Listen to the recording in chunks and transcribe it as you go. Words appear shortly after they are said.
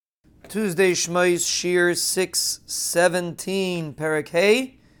Tuesday Shmos Shiur 6:17 Perek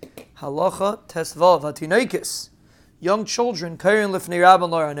Hey Halacha Tesvav Hatinoikis. Young children Kairin Lifnei Rabban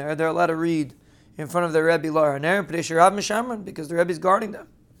Laraner, they're allowed to read in front of their Rebbe Laraner Pnei Rav Mishamran, because the Rebbe is guarding them.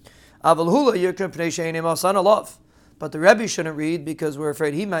 Aval Hula Yirkan Pnei She'enim Asan Alav, but the Rebbe shouldn't read because we're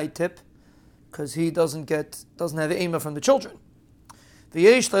afraid he might tip, because he doesn't have Ema from the children.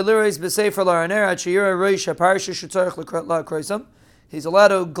 V'yesh Leiliris B'Sefer Laraner At Shiur Reish HaParsha Shetzarich L'Kroisam. He's allowed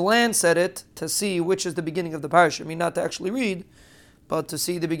to glance at it to see which is the beginning of the parsha. I mean, not to actually read, but to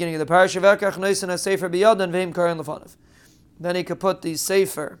see the beginning of the parsha. Then he could put the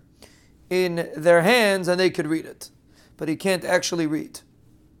sefer in their hands and they could read it. But he can't actually read.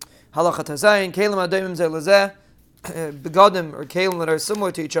 Halacha tazayin, kelim adayim zelazeh, begadim or kelim that are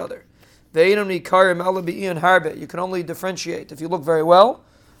similar to each other. You can only differentiate if you look very well.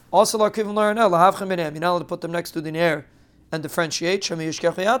 Also, you're not allowed to put them next to the air and differentiate,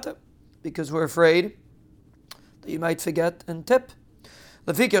 because we're afraid that you might forget and tip.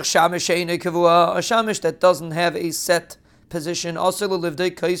 A shamish that doesn't have a set position,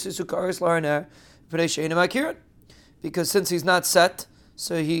 because since he's not set,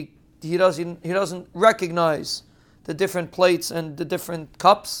 so he doesn't recognize the different plates and the different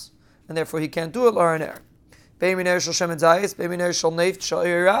cups, and therefore he can't do it.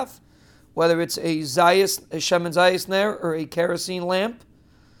 Whether it's a shemen zayis ner, or a kerosene lamp,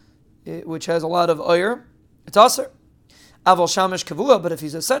 which has a lot of oil, it's aser. Aval shamish kavua, but if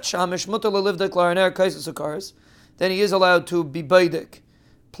he's a set shamish, mutar lelivdik laraner kaisus ukars, then he is allowed to be baidik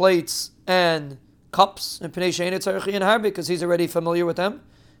plates and cups, and pnei she'ein tzarich in har, because he's already familiar with them,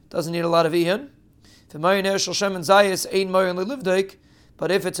 doesn't need a lot of iyan. V'mayir ner shel shemen zayis ein mayir lelivdik,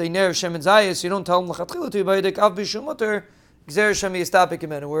 but if it's a ner of shemen zayis, you don't tell him l'chatchila to be baidik av b'shum mutar gzer shemi yistapik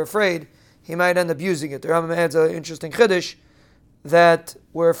imen, and we're afraid he might end up using it. The Rambam adds an interesting chiddush that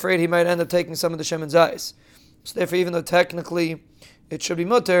we're afraid he might end up taking some of the shemen zayis. So therefore, even though technically it should be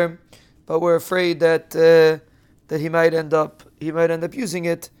mutter, but we're afraid that he might end up using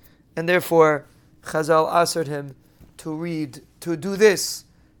it, and therefore Chazal asked him to do this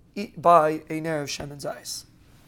by a ner of shemen zayis.